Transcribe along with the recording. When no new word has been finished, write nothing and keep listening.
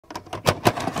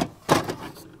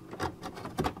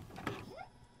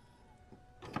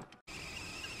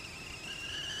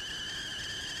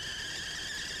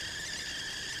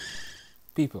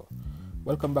People,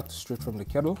 welcome back to Straight from the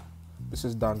Kettle. This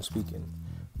is Don speaking.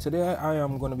 Today I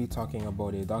am going to be talking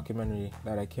about a documentary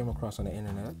that I came across on the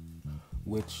internet,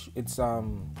 which it's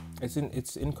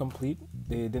incomplete.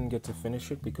 They didn't get to finish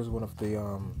it because one of the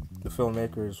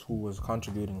filmmakers who was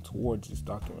contributing towards this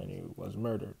documentary was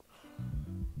murdered.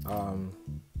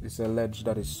 It's alleged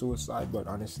that it's suicide, but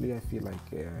honestly, I feel like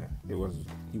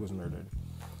he was murdered.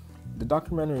 The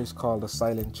documentary is called The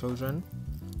Silent Children.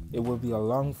 It will be a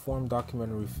long-form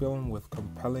documentary film with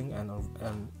compelling and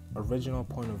original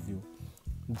point of view,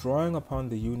 drawing upon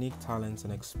the unique talents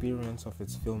and experience of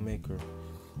its filmmaker.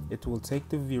 It will take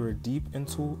the viewer deep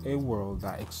into a world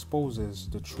that exposes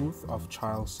the truth of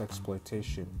child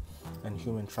sexploitation and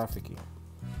human trafficking.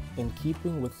 In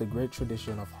keeping with the great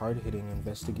tradition of hard-hitting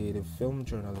investigative film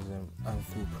journalism and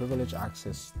through privileged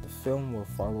access, the film will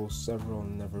follow several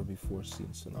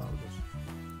never-before-seen scenarios.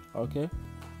 Okay?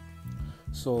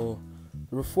 So,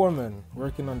 the four men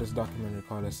working on this documentary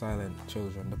called The Silent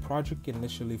Children. The project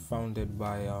initially founded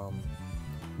by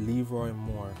Leroy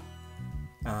Moore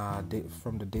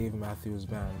from the Dave Matthews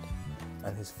Band,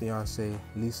 and his fiancée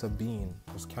Lisa Bean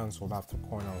was cancelled after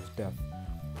Cornell's death.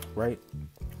 Right?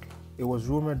 It was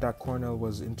rumored that Cornell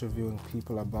was interviewing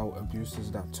people about abuses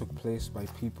that took place by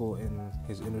people in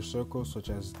his inner circle, such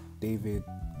as David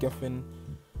Geffen,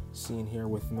 seen here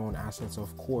with known assets,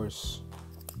 of course,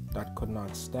 that could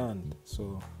not stand.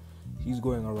 So he's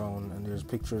going around, and there's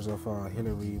pictures of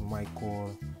Hillary,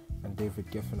 Michael, and David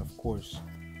Geffen, of course,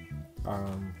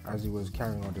 as he was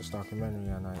carrying out this documentary.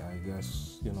 And I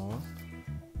guess,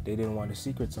 they didn't want the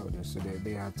secrets out there, so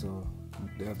they had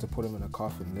to put him in a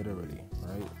coffin, literally,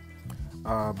 right?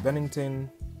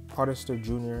 Bennington Potter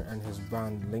Jr. and his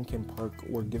band Linkin Park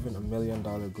were given $1 million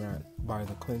grant by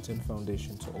the Clinton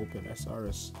Foundation to open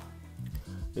SRS,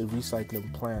 a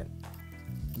recycling plant.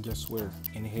 Guess where?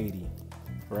 In Haiti,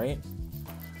 right?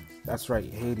 That's right,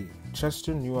 Haiti.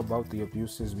 Chester knew about the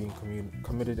abuses being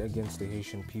committed against the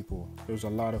Haitian people. There's a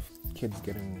lot of kids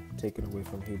getting taken away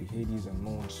from Haiti. Haiti is a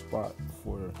known spot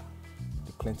for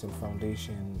the Clinton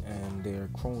Foundation and their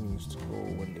cronies to go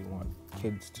when they want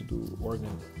kids to do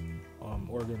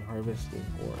organ harvesting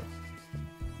or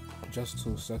just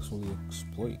to sexually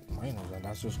exploit minors, and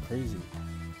that's just crazy.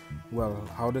 Well,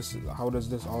 how does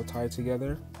this all tie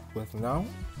together with now?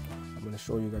 I'm going to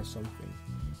show you guys something.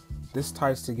 This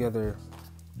ties together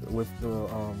with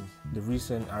the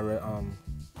recent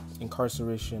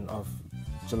incarceration of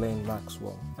Ghislaine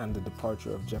Maxwell and the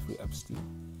departure of Jeffrey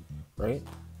Epstein, right?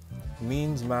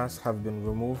 Means masks have been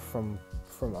removed from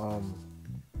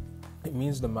it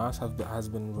means the mask has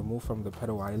been removed from the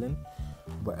Pedo Island,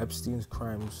 but Epstein's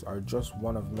crimes are just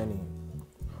one of many.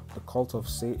 The cult of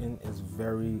Satan is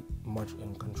very much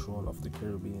in control of the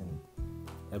Caribbean.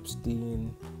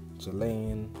 Epstein,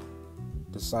 Ghislaine,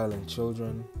 the Silent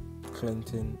Children,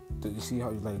 Clinton. You see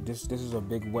how this is a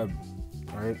big web,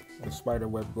 right? The spider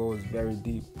web goes very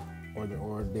deep, or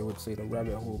they would say the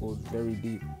rabbit hole goes very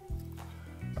deep.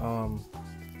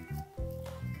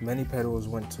 Many pedos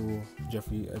went to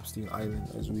Jeffrey Epstein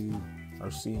Island, as we are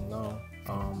seeing now.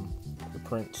 The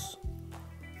Prince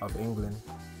of England,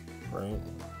 right?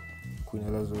 Queen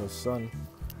Elizabeth's son.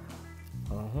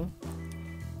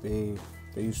 They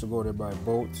used to go there by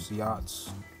boats,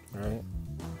 yachts, right?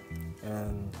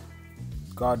 And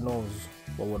God knows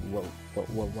what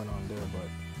went on there. But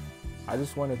I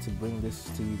just wanted to bring this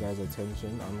to you guys'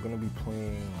 attention. I'm gonna be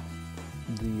playing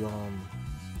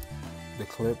the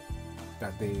clip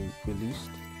that they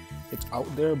released. It's out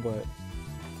there, but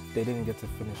they didn't get to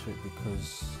finish it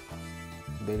because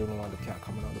they didn't want the cat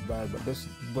coming out of the bag.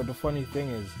 But the funny thing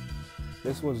is,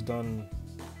 this was done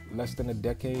less than a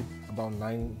decade,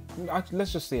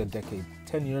 let's just say a decade,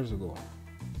 10 years ago.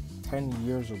 10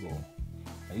 years ago.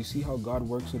 And you see how God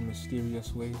works in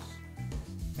mysterious ways?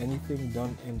 Anything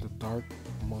done in the dark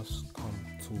must come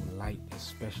to light,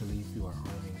 especially if you are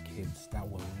harming kids. That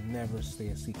will never stay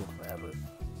a secret forever.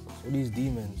 So these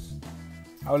demons,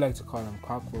 I would like to call them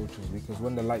cockroaches, because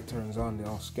when the light turns on, they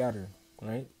all scatter,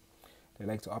 right? They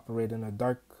like to operate in the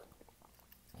dark,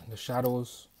 in the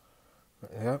shadows.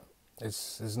 Yeah,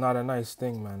 it's not a nice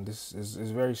thing, man. This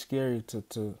is very scary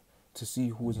to see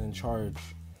who's in charge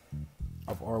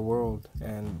of our world.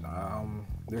 And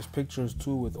there's pictures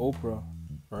too with Oprah,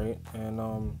 right?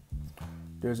 And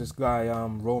there's this guy,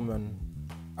 Roman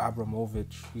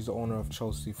Abramovich. He's the owner of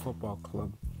Chelsea Football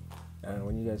Club. And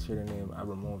when you guys hear the name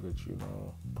Abramovich,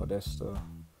 Podesta,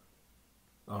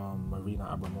 Marina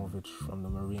Abramovich from the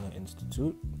Marina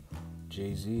Institute,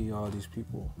 Jay-Z, all these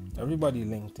people, everybody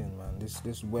linked in, man.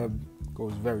 This web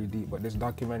goes very deep, but this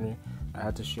documentary I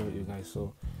had to share with you guys.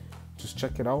 So just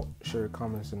check it out. Share your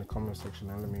comments in the comment section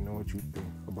and let me know what you think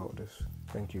about this.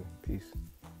 Thank you. Peace.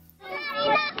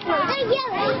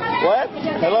 What?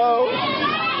 Hello?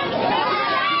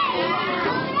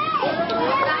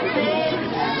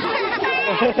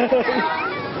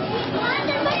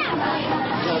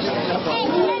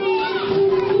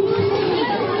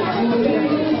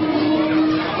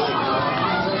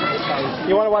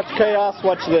 You want to watch chaos?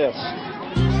 Watch this.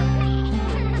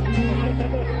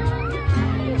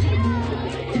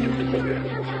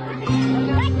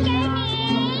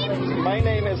 My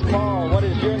name is Paul. What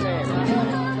is your name?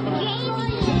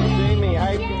 Jamie.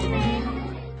 Hi,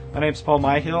 Jamie. My name's Paul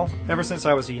Myhill. Ever since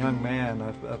I was a young man,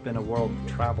 I've been a world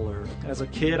traveler. As a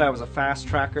kid, I was a fast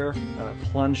tracker.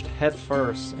 Plunged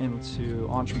headfirst into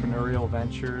entrepreneurial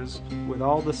ventures. With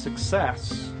all the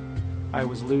success, I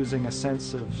was losing a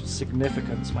sense of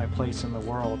significance, my place in the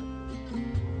world.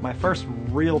 My first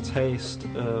real taste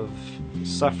of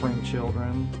suffering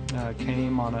children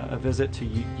came on a visit to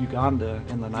Uganda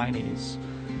in the 90s.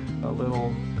 A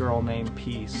little girl named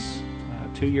Peace,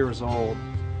 2 years old,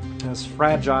 as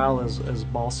fragile as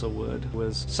balsa wood,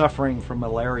 was suffering from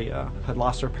malaria, had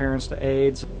lost her parents to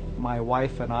AIDS. My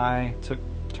wife and I took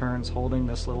turns holding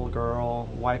this little girl,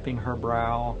 wiping her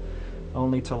brow,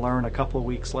 only to learn a couple of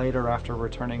weeks later after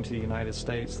returning to the United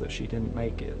States that she didn't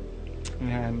make it.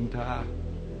 And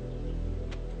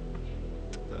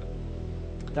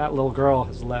that little girl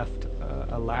has left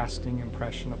a lasting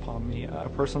impression upon me. A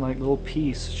person like little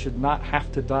Peace should not have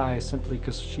to die simply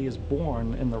because she is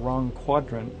born in the wrong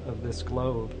quadrant of this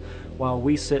globe, while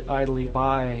we sit idly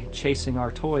by chasing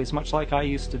our toys, much like I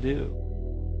used to do.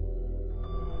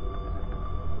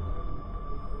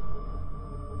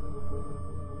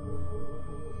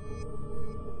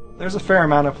 There's a fair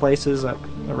amount of places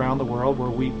around the world where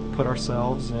we put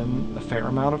ourselves in a fair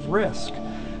amount of risk.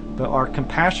 But our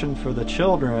compassion for the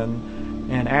children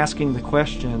and asking the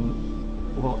question,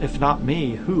 well, if not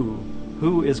me, who?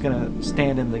 Who is going to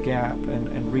stand in the gap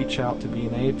and reach out to be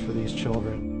an aid for these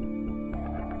children?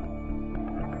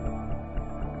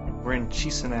 We're in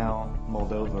Chisinau,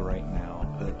 Moldova right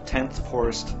now, the 10th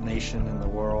poorest nation in the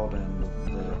world and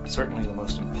certainly the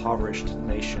most impoverished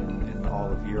nation in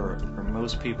all of Europe. Where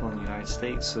most people in the United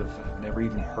States have never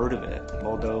even heard of it.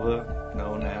 Moldova,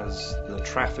 known as the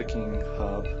trafficking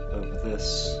hub of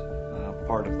this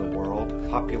part of the world,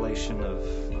 population of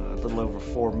a little over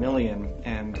 4 million,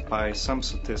 and by some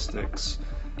statistics,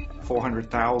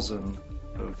 400,000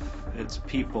 of its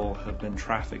people have been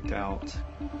trafficked out.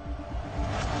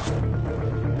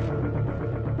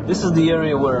 This is the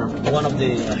area where one of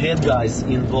the head guys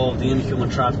involved in human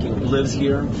trafficking lives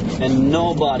here, and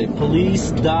nobody,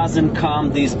 police doesn't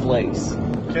come this place.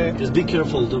 Okay. Just be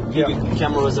careful. The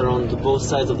cameras are on both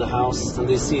sides of the house and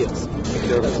they see us. Be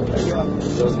careful.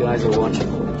 Those guys are watching.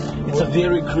 It's a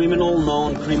very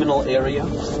known criminal area.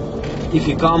 If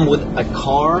you come with a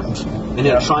car and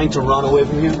they're trying to run away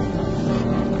from you,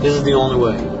 this is the only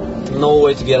way. No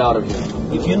way to get out of here.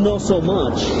 If you know so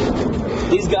much,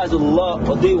 these guys would love,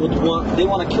 or they want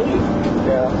to kill you.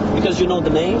 Yeah. Because you know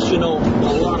the names, you know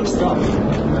a lot of stuff.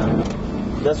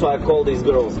 That's why I call these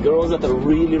girls that are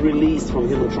really released from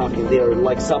human trafficking. They are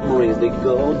like submarines. They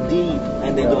go deep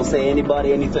and they don't say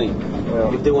anybody anything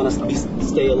if they want to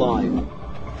stay alive.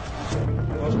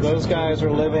 Those guys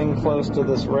are living close to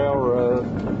this railroad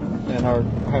and are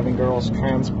having girls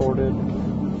transported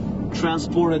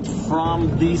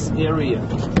from this area.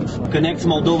 Connects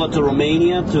Moldova to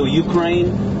Romania, to Ukraine,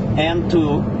 and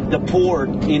to the port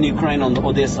in Ukraine on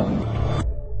Odessa.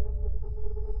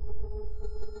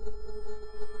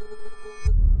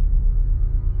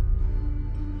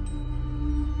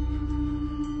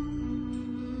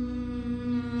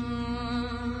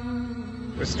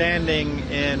 We're standing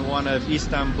in one of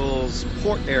Istanbul's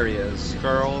port areas.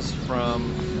 Girls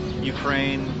from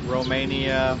Ukraine,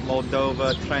 Romania,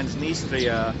 Moldova,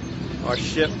 Transnistria are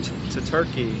shipped to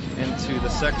Turkey into the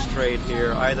sex trade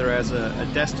here, either as a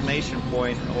destination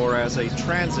point or as a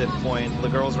transit point. The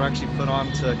girls are actually put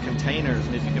onto containers,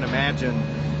 and if you can imagine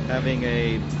having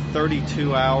a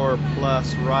 32-hour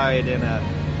plus ride in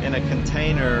a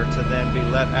container to then be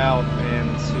let out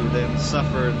and to then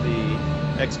suffer the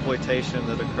exploitation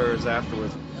that occurs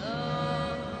afterwards.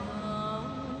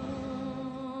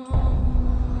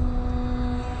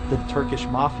 The Turkish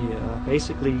mafia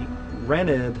basically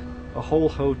rented a whole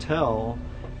hotel,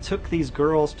 took these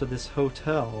girls to this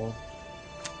hotel,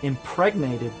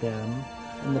 impregnated them,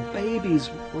 and the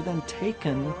babies were then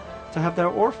taken to have their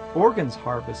organs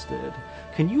harvested.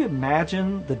 Can you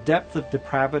imagine the depth of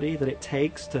depravity that it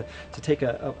takes to take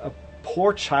a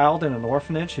poor child in an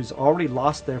orphanage who's already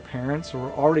lost their parents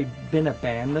or already been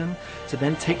abandoned, to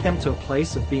then take them to a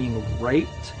place of being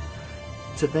raped,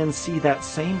 to then see that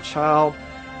same child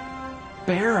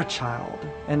bear a child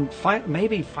and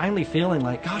maybe finally feeling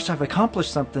like, gosh, I've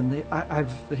accomplished something.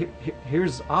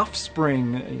 Here's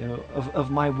offspring, you know, of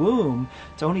my womb,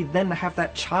 to only then have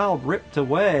that child ripped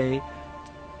away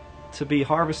to be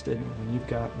harvested. When you've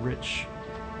got rich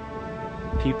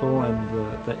people in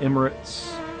the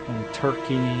Emirates and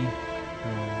Turkey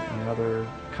and other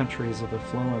countries of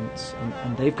affluence,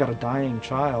 and they've got a dying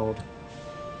child,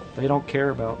 they don't care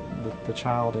about the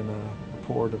child in a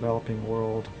poor developing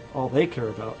world. All they care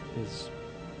about is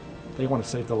they want to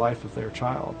save the life of their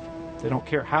child. They don't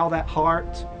care how that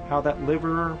heart, how that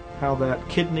liver, how that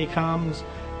kidney comes.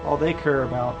 All they care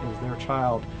about is their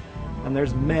child. And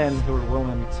there's men who are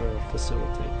willing to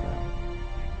facilitate that.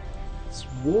 It's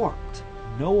warped.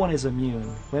 No one is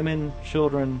immune. Women,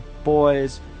 children,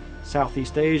 boys,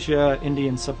 Southeast Asia,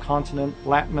 Indian subcontinent,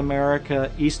 Latin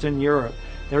America, Eastern Europe.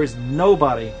 There is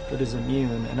nobody that is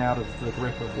immune and out of the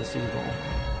grip of this evil.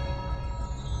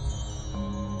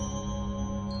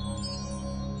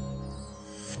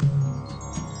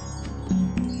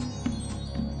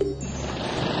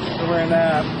 So we're in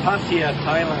Pattaya,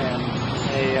 Thailand,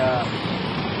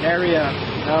 an area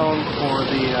known for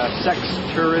the sex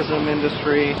tourism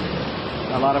industry.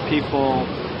 A lot of people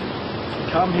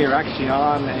come here actually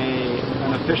on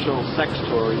an official sex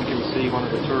tour. You can see one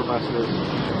of the tour buses.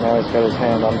 Now he's got his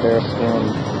hand on bare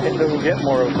skin. It doesn't get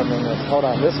more open than this. Hold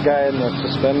on, this guy in the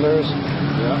suspenders.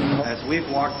 Yeah. As we've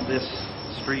walked this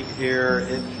street here,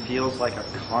 it feels like a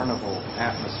carnival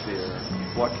atmosphere.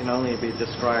 What can only be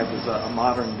described as a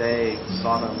modern day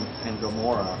Sodom and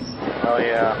Gomorrah. Oh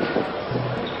yeah.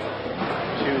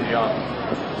 She was young.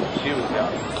 She was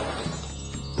young.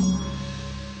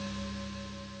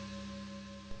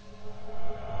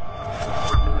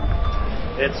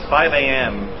 It's 5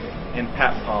 a.m. in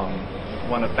Patpong,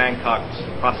 one of Bangkok's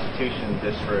prostitution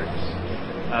districts.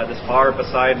 This bar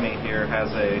beside me here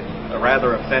has a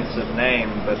rather offensive name,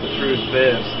 but the truth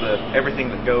is that everything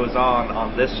that goes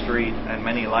on this street and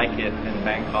many like it in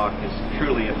Bangkok is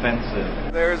truly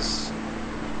offensive. There's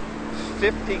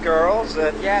 50 girls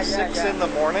at 6 in the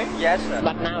morning? Yes, sir.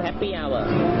 But now happy hour.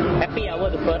 Happy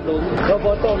hour, the first room. No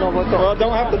photo, no photo. Well,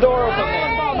 don't have the door open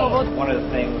then. One of the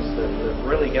things that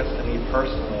really gets to me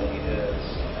personally is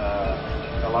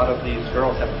a lot of these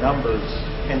girls have numbers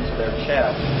pinned to their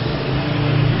chest,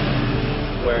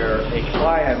 where a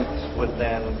client would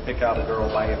then pick out a girl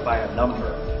by a number.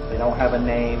 They don't have a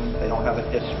name, they don't have a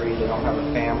history, they don't have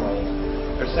a family.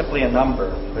 They're simply a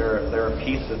number. They're a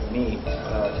piece of meat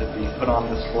to be put on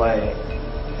display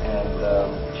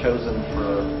and chosen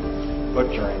for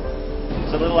butchering.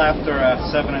 It's a little after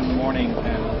 7 in the morning,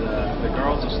 and the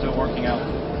girls are still working out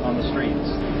on the streets.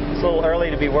 It's a little early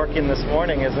to be working this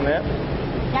morning, isn't it?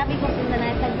 Yeah, because in the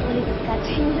nighttime the police is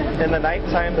catching. In the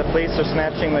nighttime, the police are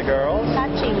snatching the girls?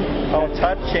 Touching. Oh,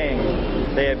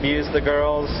 touching. They abuse the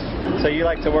girls. So you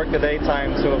like to work the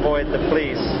daytime to avoid the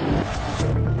police?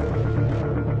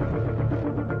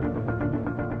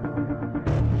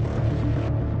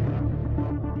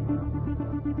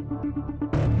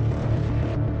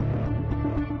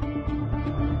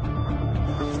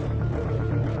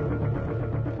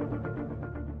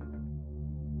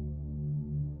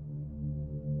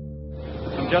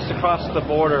 Just across the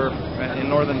border in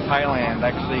northern Thailand,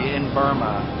 actually in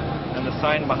Burma, and the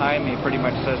sign behind me pretty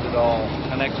much says it all.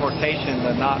 An exhortation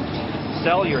to not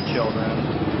sell your children,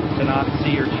 to not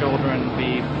see your children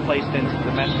be placed into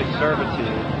domestic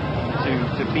servitude,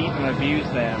 to beat and abuse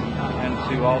them, and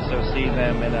to also see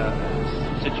them in a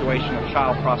situation of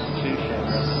child prostitution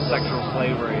or sexual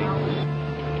slavery.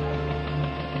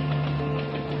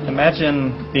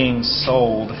 Imagine being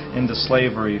sold into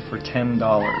slavery for $10.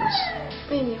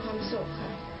 ไม่มีความสุขค่ะ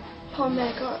พ่อแม่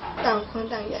ก็ต่างคน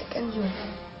ต่างแยกกันอยู่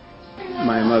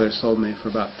My mother sold me for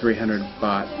about 300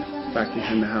 baht back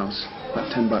behind the house, about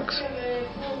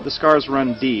 $10. The scars run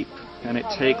deep, and it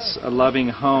takes a loving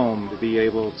home to be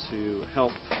able to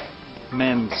help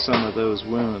mend some of those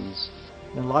wounds.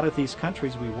 In a lot of these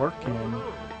countries we work in,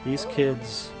 these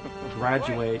kids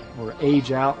graduate or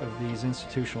age out of these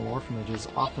institutional orphanages,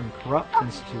 often corrupt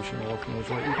institutional orphanages,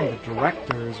 where even the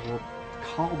directors will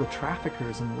call the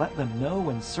traffickers and let them know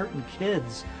when certain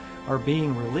kids are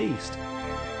being released.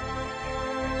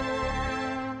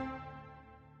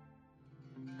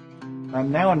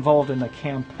 I'm now involved in a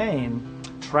campaign,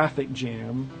 Traffic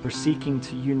Jam. They're seeking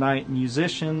to unite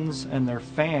musicians and their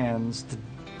fans to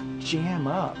jam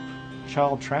up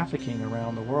child trafficking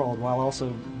around the world while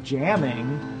also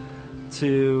jamming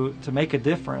to make a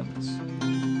difference.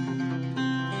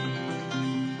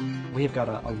 We have got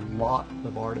a lot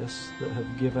of artists that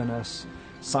have given us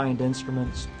signed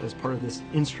instruments as part of this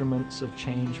Instruments of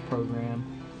Change program.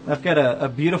 I've got a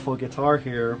beautiful guitar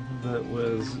here that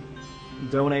was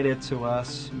donated to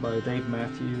us by Dave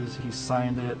Matthews. He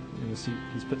signed it.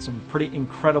 He's put some pretty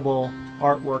incredible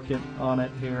artwork on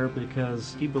it here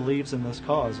because he believes in this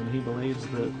cause, and he believes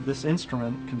that this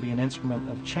instrument can be an instrument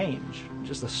of change.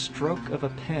 Just a stroke of a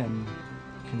pen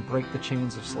can break the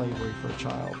chains of slavery for a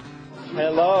child.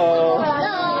 Hello.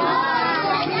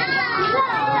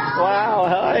 Wow,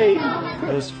 hi.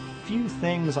 There's few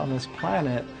things on this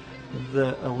planet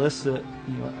that elicit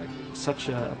such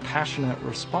a passionate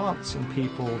response in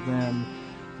people than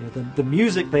the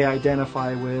music they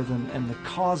identify with and the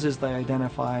causes they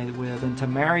identify with, and to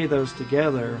marry those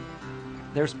together,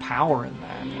 there's power in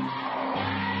that.